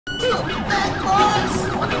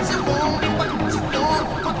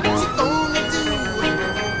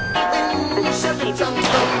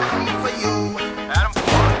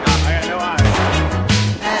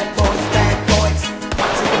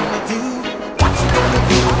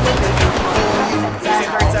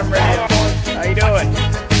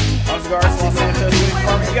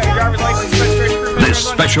This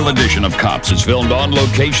special edition of Cops is filmed on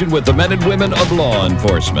location with the men and women of law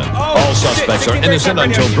enforcement. All suspects are innocent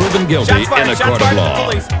until proven guilty in a court of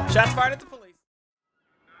law. Shots fired at the police.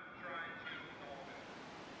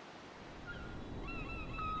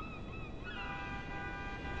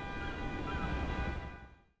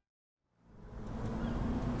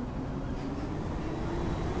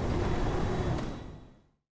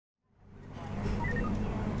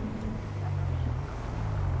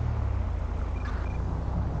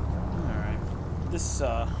 This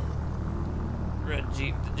red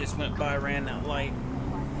Jeep that just went by ran that light,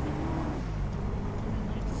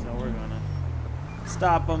 so we're gonna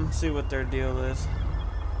stop them, see what their deal is.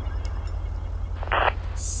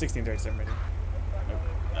 1637 radio. Nope,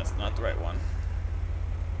 that's not the right one.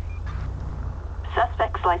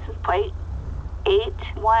 Suspect's license plate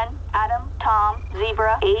 81 Adam Tom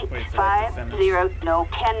Zebra 850 no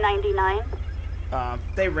 1099.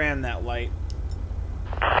 They ran that light.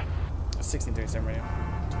 1637 radio.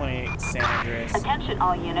 28 San Andreas. Attention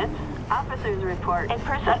all units. Officers report a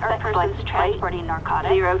person or persons transporting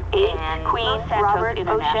narcotics. 08 Queen Robert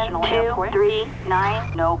International Airport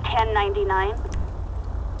 239 no 1099.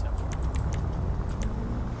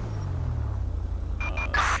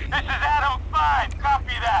 This is Adam 5.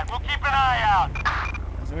 Copy that. We'll keep an eye out.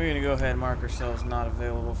 So we're gonna go ahead and mark ourselves not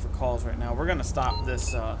available for calls right now. We're gonna stop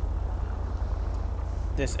this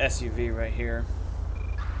this SUV right here.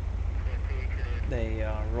 They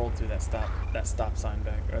rolled through that stop sign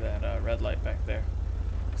back, or that red light back there.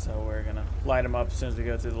 So we're gonna light them up as soon as we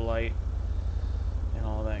go through the light and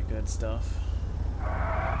all that good stuff.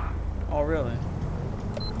 Oh, really?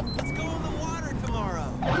 Let's go in the water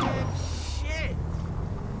tomorrow. Shit.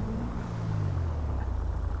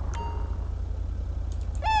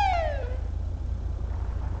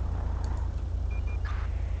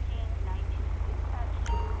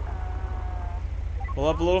 Pull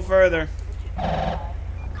up a little further.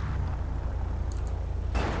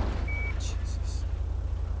 Jesus.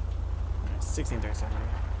 1637.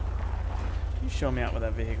 You show me out with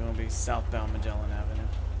that vehicle. It'll be southbound Magellan Avenue.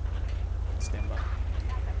 Stand by.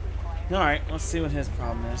 Alright, let's see what his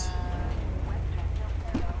problem is.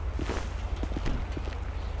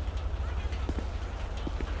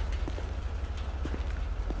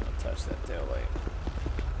 I'll touch that tail light.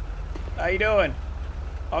 How you doing?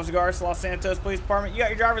 Officer Garza, Los Santos Police Department. You got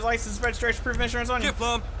your driver's license, registration, proof of insurance on you? Get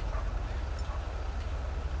plumb.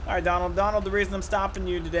 Alright, Donald. Donald, the reason I'm stopping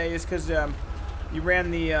you today is because you ran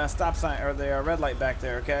the stop sign, or the red light back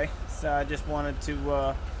there, okay? So I just wanted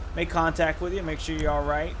to make contact with you, make sure you're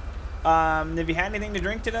alright. Have you had anything to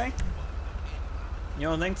drink today? You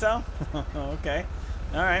don't think so? Okay.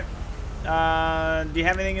 Alright. Do you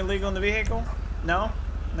have anything illegal in the vehicle? No?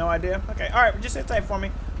 No idea? Okay. Alright, just sit tight for me.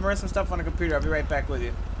 I'm gonna run some stuff on the computer. I'll be right back with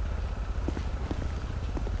you.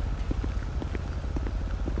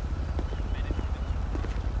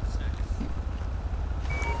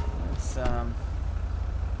 Let's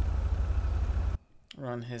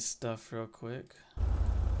run his stuff real quick.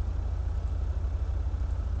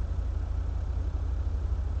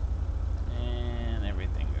 And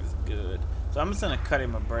everything is good. So I'm just gonna cut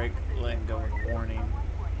him a break, let him go with warning.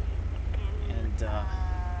 And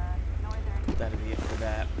that'll be it for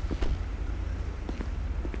that.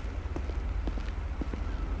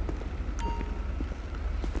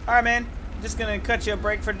 Alright, man. Just gonna cut you a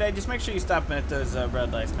break for today. Just make sure you stop at those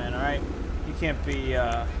red lights, man, alright? You can't be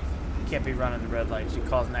running the red lights. You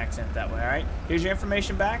cause an accident that way, alright? Here's your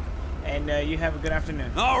information back, and you have a good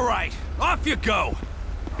afternoon. Alright, off you go!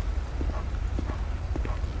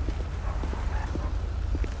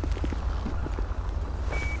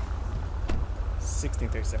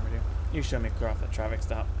 You show me clear off the traffic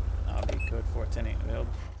stop. I'll be code 4108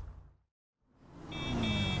 available.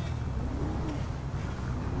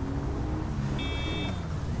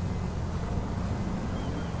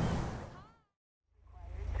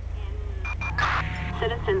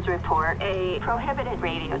 Citizens report a prohibited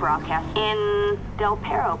radio broadcast in Del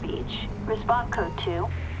Perro Beach. Response code 2.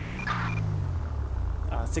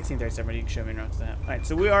 1637, you can show me around to that. Alright,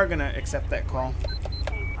 so we are going to accept that call.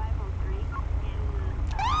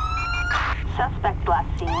 Suspect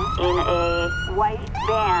last seen in a white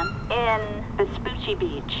van in Vespucci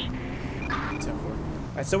Beach.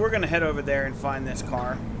 Alright, so we're going to head over there and find this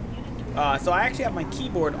car. So I actually have my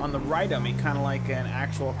keyboard on the right of me, kind of like an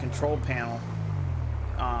actual control panel.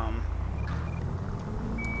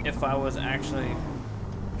 If I was actually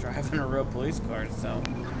driving a real police car, so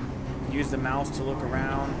use the mouse to look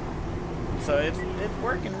around. So it's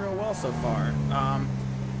working real well so far.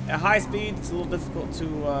 At high speed, it's a little difficult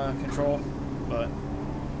to control, but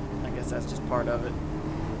I guess that's just part of it.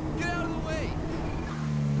 Get out of the way!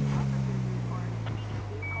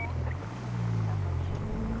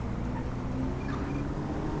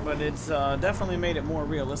 But it's definitely made it more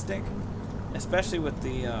realistic, especially with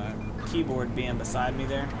the keyboard being beside me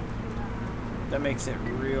there. That makes it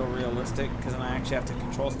real realistic, because then I actually have to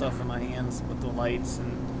control stuff in my hands with the lights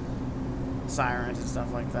and sirens and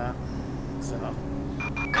stuff like that. So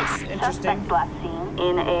it's interesting. Suspect last seen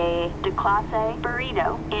in a DeClasse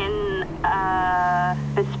burrito in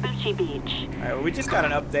Vespucci Beach. All right, well, we just got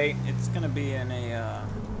an update. It's gonna be in a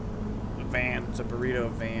van. It's a burrito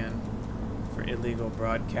van for illegal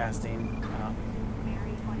broadcasting.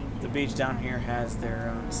 The beach down here has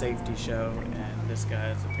their safety show, and this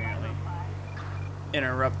guy is apparently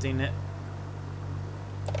interrupting it.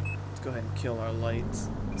 Let's go ahead and kill our lights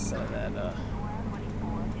so that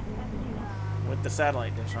with the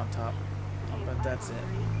satellite dish on top. But that's it.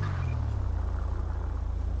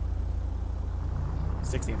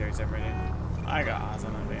 1637 radio. I got eyes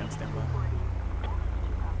on that van. Stand by.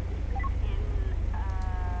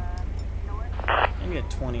 I'm gonna get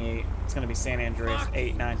 28. It's gonna be San Andreas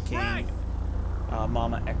 89 King,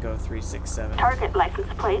 Mama Echo 367. Target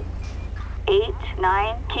license plate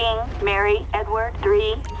 89 King Mary Edward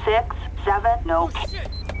 367 no. Oh shit!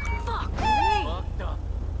 Fuck!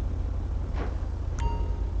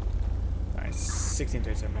 Alright,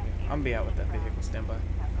 1637 radio. I'm gonna be out with that vehicle. Stand by.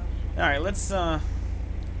 Alright, let's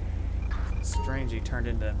strange he turned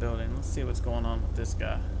into that building. Let's see what's going on with this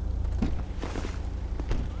guy.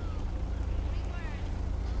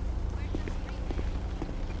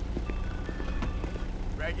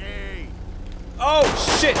 Oh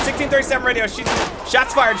shit! 1637 radio. She's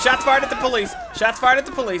shots fired. Shots fired at the police. Shots fired at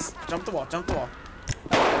the police. Jump the wall. Jump the wall.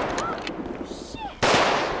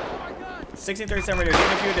 1637 radio. Give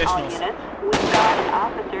me a few All additionals. units, we've got an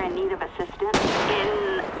officer in need of assistance in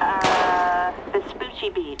Vespucci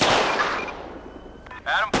Beach.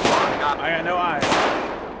 Adam 4, copy. I got no eyes.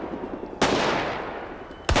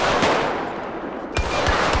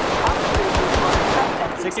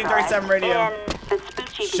 1637 radio.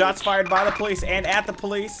 Shots fired by the police and at the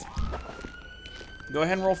police. Go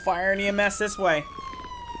ahead and roll fire and EMS this way.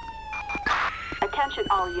 Attention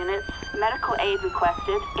all units. Medical aid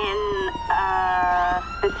requested in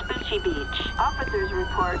Vespucci Beach. Officers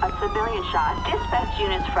report a civilian shot. Dispatch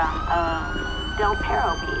units from Del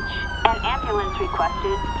Perro Beach. An ambulance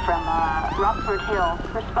requested from Rockford Hill.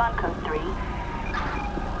 Respond code 3.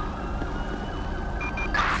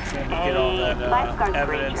 Trying to get all that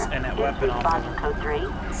evidence and that weapon off of her. Code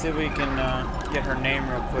 3. See if we can get her name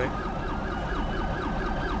real quick.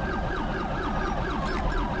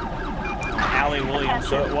 Allie Williams.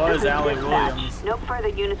 So it was Allie Williams. No further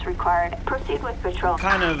units required. Proceed with patrol.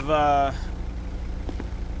 Kind of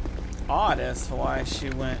odd as to why she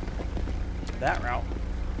went that route.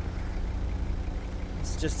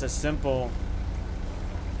 It's just a simple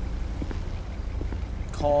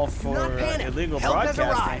call for illegal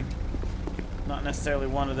broadcasting. Not necessarily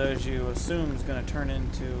one of those you assume is going to turn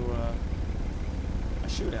into a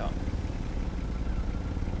shootout.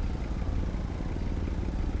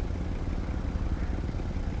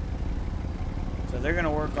 So they're going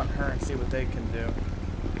to work on her and see what they can do.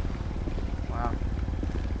 Wow.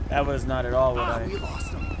 That was not at all what I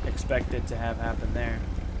expected to have happen there.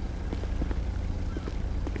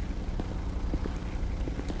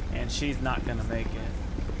 And she's not going to make it.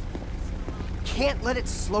 Can't let it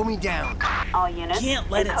slow me down. All units. Can't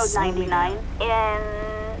let it code slow me 99 in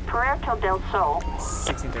Puerto del Sol.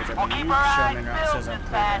 1637. We'll You keep our show eyes me right peeled, says I'm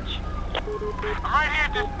clear. dispatch. Right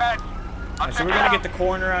here, dispatch. Alright, so we're gonna get the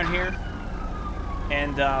coroner out here,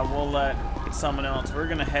 and we'll let someone else. We're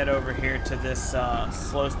gonna head over here to this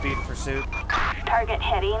slow speed pursuit. Target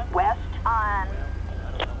heading west on. I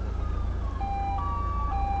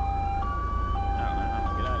don't know how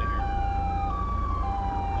to get out of here.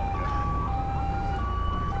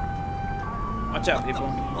 Watch out, people.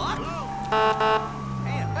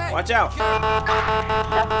 Watch out.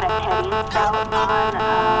 Suspect heading south on.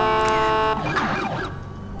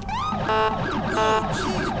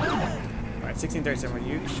 Alright, 1637.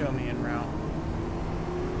 You show me en route.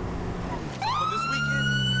 But this weekend,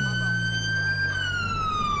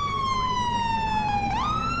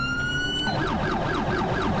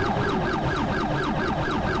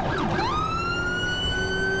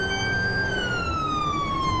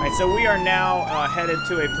 Alright, so we are now headed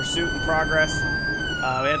to a pursuit in progress.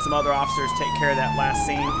 We had some other officers take care of that last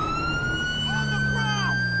scene.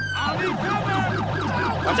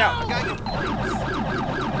 Watch out!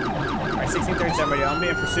 Alright, 1637 radio. I'm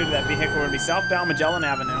being in pursuit of that vehicle. We're going to be southbound Magellan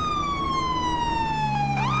Avenue.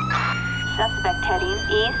 Suspect heading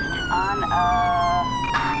east on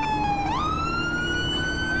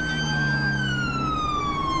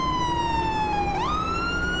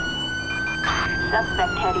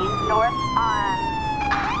Suspect heading north on...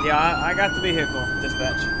 Yeah, I got the vehicle,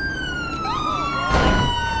 dispatch.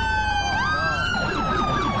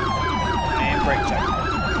 And brake check.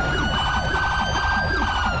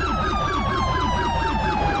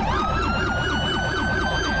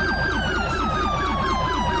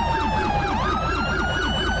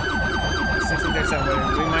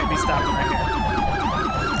 We might be stopping right here.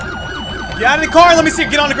 Get out of the car and let me see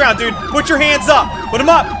it. Get on the ground, dude. Put your hands up. Put them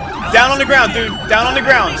up. Down on the ground, dude. Down on the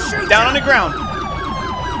ground. Down on the ground.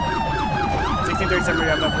 1637, we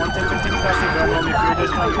have 110, 15 in custody. Go home if you're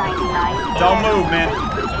just don't move, man.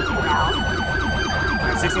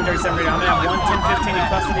 Alright, 1637, I'm gonna have 110, 15 in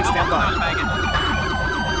custody. Stand by.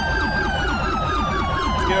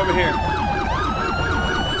 Let's get over here.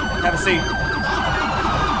 Have a seat.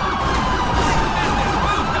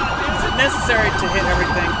 Necessary to hit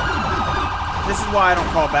everything. This is why I don't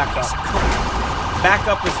call backup.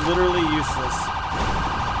 Backup is literally useless.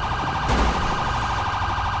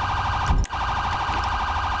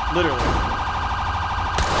 Literally.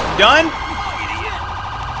 Done?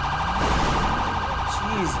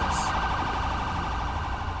 Jesus.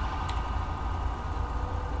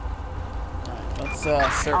 Alright, let's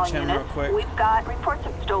search him real quick. We've got reports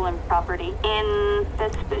of stolen property in the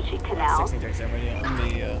Vespucci Canal. 1637 radio on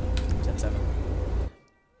the 10-7.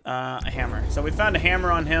 A hammer. So we found a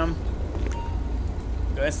hammer on him.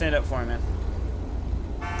 Go ahead and stand up for me, man.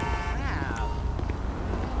 Wow.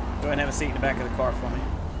 Go ahead and have a seat in the back of the car for me.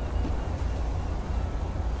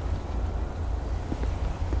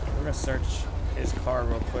 We're gonna search his car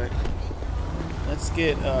real quick. Let's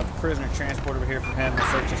get prisoner transport over here for him to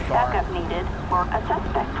search his car. Backup needed for a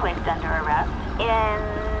suspect placed under arrest in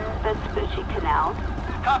the Vespucci Canal.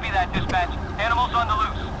 Copy that, dispatch. Animals on the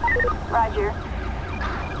loose. Roger.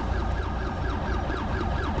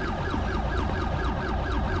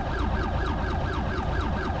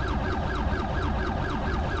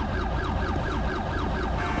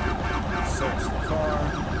 Search the car.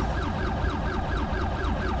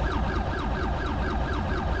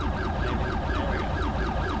 Maybe. There we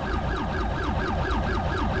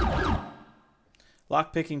go.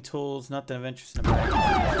 Lock-picking tools, nothing of interest in the bag.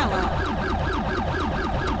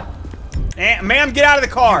 Ma'am, get out of the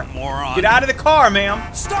car! Moron. Get out of the car, ma'am!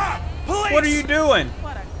 Stop! Police! What are you doing?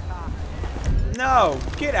 What a cop. No,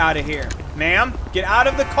 get out of here. Ma'am, get out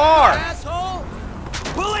of the car! Asshole!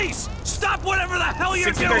 Police! Stop whatever the hell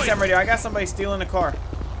you're doing! 1637 radio, I got somebody stealing the car.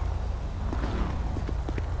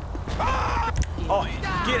 Oh,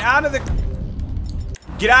 get out of the...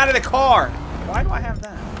 Get out of the car! Why do I have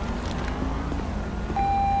that?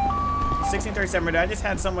 1637 radio, I just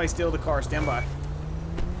had somebody steal the car. Stand by.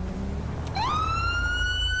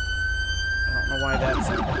 I don't know why that's...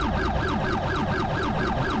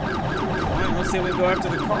 Alright, let's see if we can go after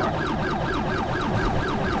the car.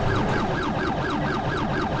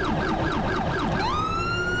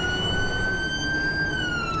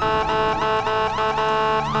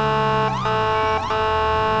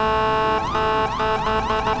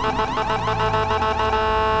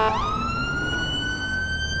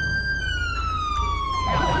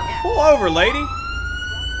 Pull over, lady.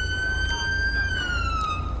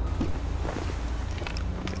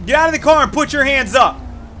 Get out of the car and put your hands up.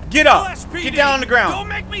 Get up. LSPD, Get down on the ground. Don't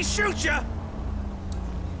make me shoot you.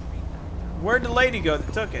 Where'd the lady go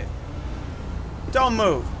that took it? Don't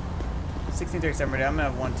move. 1637 radio. I'm gonna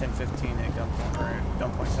have 11015 at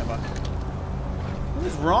gunpoint. Stand by. What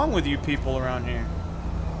is wrong with you people around here?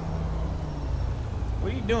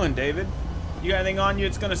 What are you doing, David? You got anything on you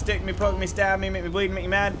that's gonna stick me, poke me, stab me, make me bleed, make me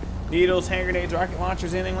mad? Needles, hand grenades, rocket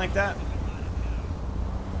launchers, anything like that?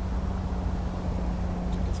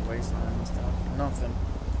 Check his waistline and stuff. Nothing.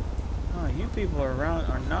 Oh, you people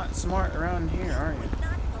are not smart around here, are you?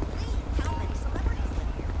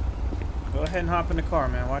 Go ahead and hop in the car,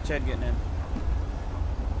 man. Watch Ed getting in.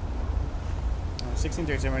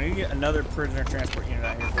 1637, we need to get another prisoner transport unit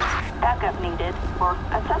out here, please. Backup needed for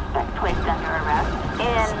a suspect placed under arrest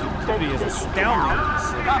in Stupidity is the astounding in this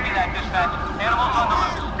city. Copy that, dispatch. Animals on the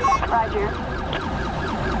loose. Roger.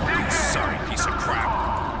 Sorry, piece of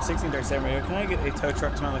crap. 1637 radio, can I get a tow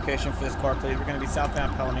truck to my location for this car, please? We're going to be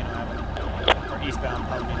southbound Palomino Avenue. Or eastbound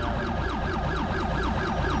Palomino Avenue.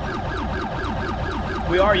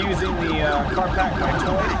 We are using the car pack by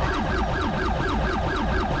Toy.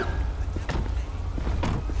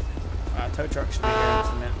 Tow truck should be here in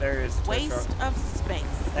just a minute. There is the tow truck. Waste of space.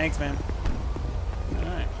 Thanks, man. All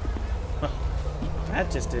right. That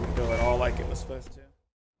just didn't go at all like it was supposed to.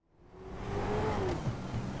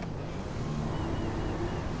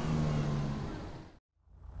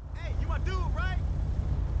 Hey, you my dude, right?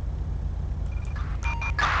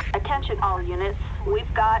 Attention all units.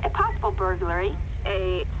 We've got a possible burglary.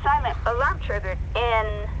 A silent alarm triggered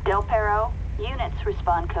in Del Perro. Units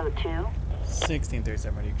respond code 2.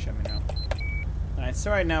 1637, you can show me now. Alright,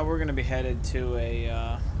 so right now we're going to be headed to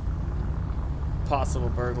a possible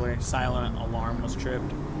burglary. Silent alarm was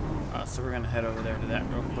tripped. So we're going to head over there to that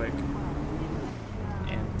real quick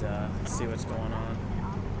and see what's going on.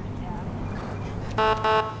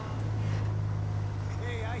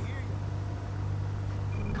 Hey, I hear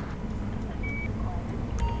you.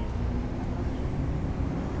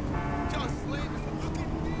 Just leave us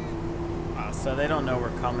looking. So they don't know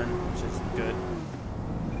we're coming, which is good.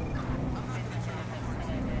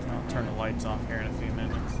 I'll turn the lights off here in a few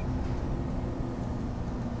minutes.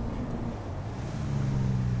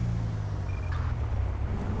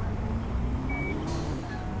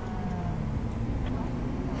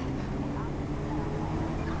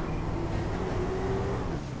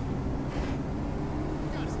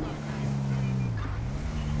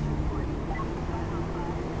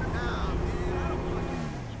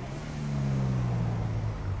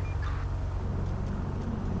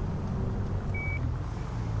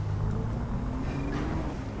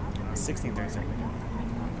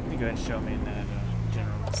 Let me go ahead and show me in that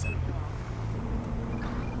general vicinity.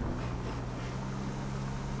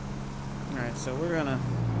 Alright, so we're gonna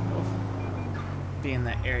be in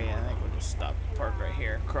that area. I think we'll just stop and park right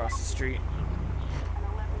here across the street.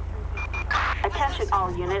 Attention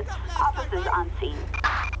all units. Officers on scene.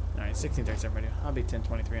 Alright, 1637 radio. I'll be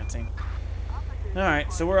 1023 on scene.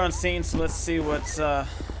 Alright, so we're on scene, so let's see what's going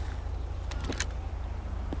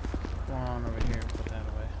on over here. Put that away.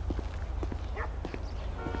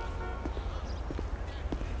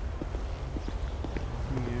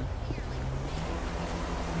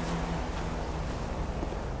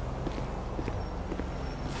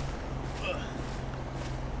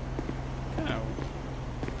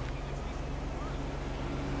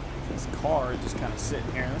 Car just kind of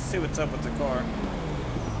sitting here. Let's see what's up with the car.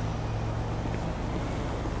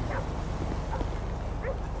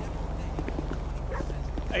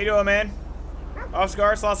 How you doing, man? Officer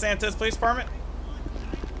Guards, Los Santos Police Department.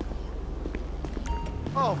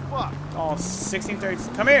 Oh, fuck. Oh,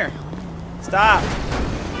 1630. Come here. Stop.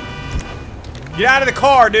 Get out of the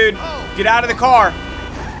car, dude. Get out of the car.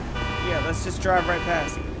 Yeah, let's just drive right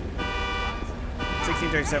past you.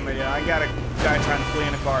 1637 radio. I got a guy trying to flee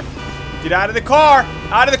in a car. Get out of the car!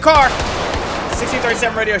 Out of the car!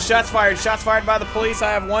 1637 radio, shots fired. Shots fired by the police.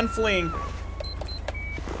 I have one fleeing.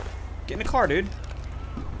 Get in the car, dude.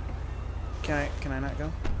 Can I not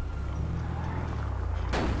go?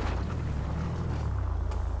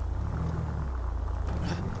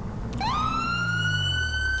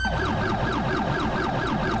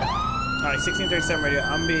 Alright, 1637 radio.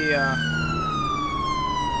 I'm gonna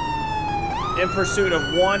be in pursuit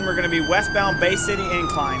of one. We're gonna be westbound Bay City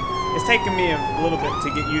Incline. It's taken me a little bit to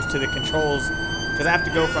get used to the controls because I have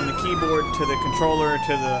to go from the keyboard to the controller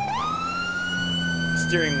to the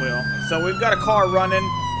steering wheel. So we've got a car running.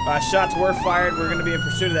 Shots were fired. We're going to be in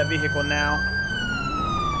pursuit of that vehicle now.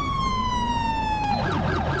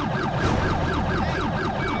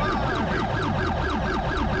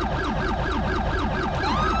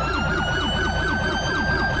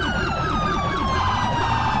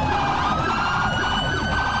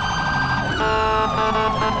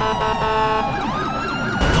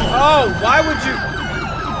 Oh, why would you?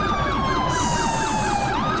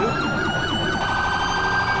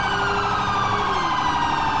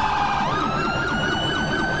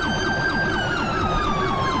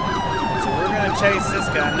 So we're gonna chase this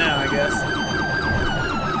guy now, I guess.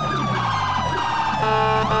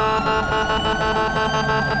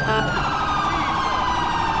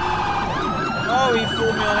 Oh, he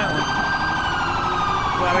fooled me on that one.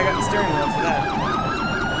 Glad I got the steering wheel for that.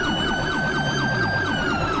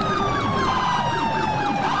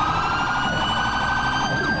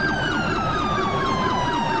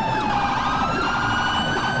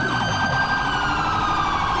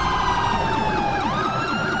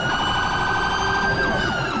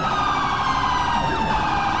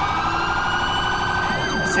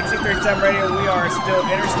 Radio, we are still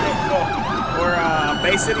interstate, or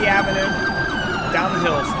Bay City Avenue, down the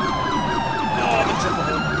hills. Oh, the triple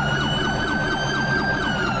hill.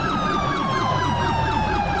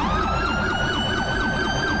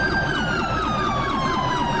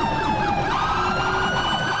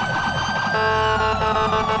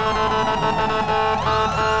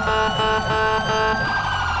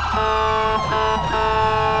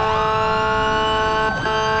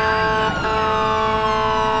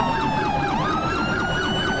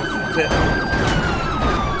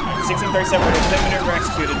 1637 radio. Claim maneuver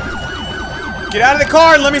executed. Get out of the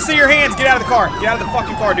car and let me see your hands. Get out of the car. Get out of the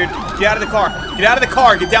fucking car, dude. Get out of the car. Get out of the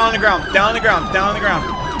car. Get down on the ground. Down on the ground. Down on the ground.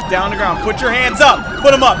 Down on the ground. Put your hands up.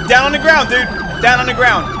 Put them up. Down on the ground, dude. Down on the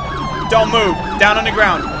ground. Don't move. Down on the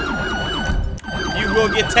ground. You will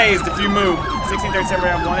get tased if you move. 1637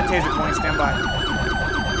 radio. 1 at taser point. Stand by.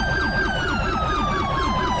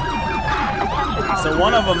 So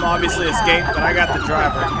one of them obviously escaped, but I got the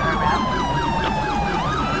driver.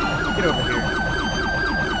 Get over here.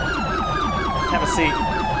 Have a seat.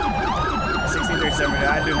 1637.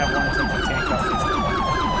 I do have 1 at 1015 in custody.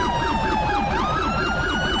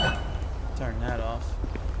 Turn that off.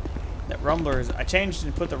 That rumbler is. I changed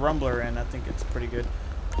and put the rumbler in. I think it's pretty good.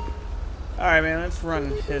 All right, man. Let's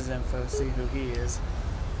run his info. See who he is.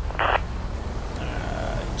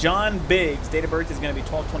 John Biggs. Date of birth is going to be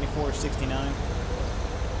 12/24/69.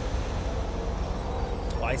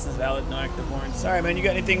 License valid, no active warrants. Sorry, man. You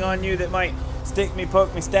got anything on you that might stick me,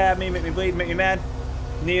 poke me, stab me, make me bleed, make me mad?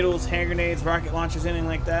 Needles, hand grenades, rocket launchers, anything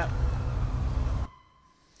like that?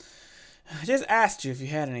 I just asked you if you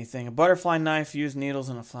had anything. A butterfly knife, used needles,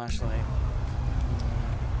 and a flashlight.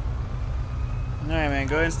 Alright, man.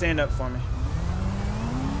 Go ahead and stand up for me.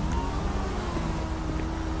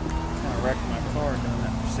 Kind of wrecked my car doing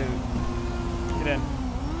that pursuit. Get in.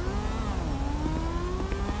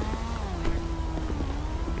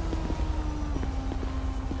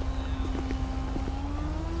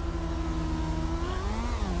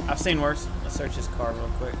 I've seen worse. Let's search his car real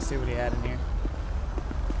quick, see what he had in here.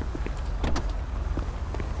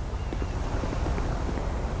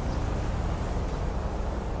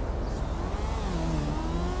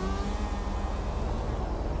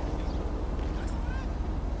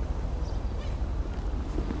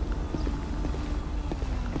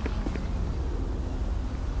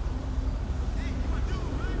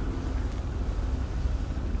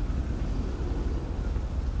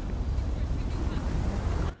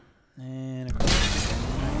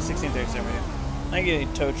 I get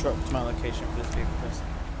a tow truck to my location for this vehicle, please.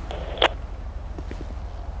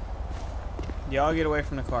 Y'all get away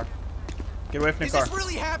from the car. Get away from the car. Is this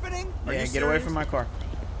really happening? Yeah, get away from my car.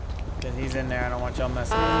 Because he's in there. I don't want y'all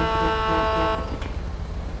messing with him.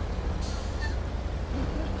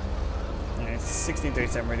 Alright,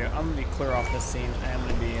 1637 radio. I'm going to be clear off this scene. I am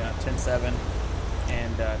going to be 10-7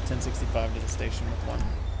 and 1065 to the station with one.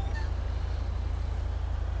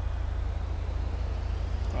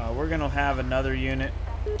 We're going to have another unit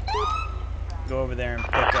go over there and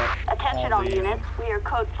pick up Attention all all the units, we are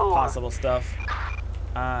code 4. possible stuff.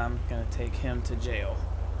 I'm going to take him to jail.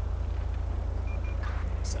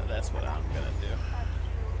 So that's what I'm going to do.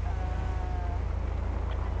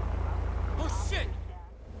 Oh shit!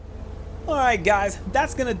 Alright guys,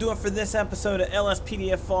 that's going to do it for this episode of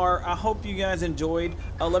LSPDFR. I hope you guys enjoyed.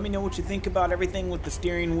 Let me know what you think about everything with the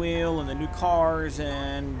steering wheel and the new cars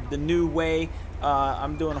and the new way.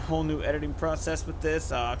 I'm doing a whole new editing process with this,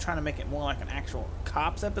 trying to make it more like an actual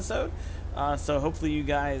cops episode. So hopefully you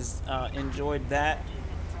guys enjoyed that.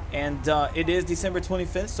 And it is December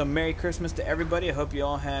 25th, so Merry Christmas to everybody. I hope you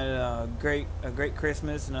all had a great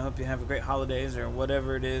Christmas, and I hope you have a great holidays or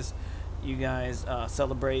whatever it is you guys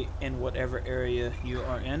celebrate in whatever area you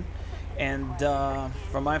are in. And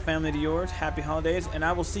from my family to yours, happy holidays, and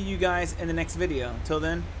I will see you guys in the next video. Until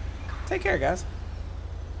then, take care, guys.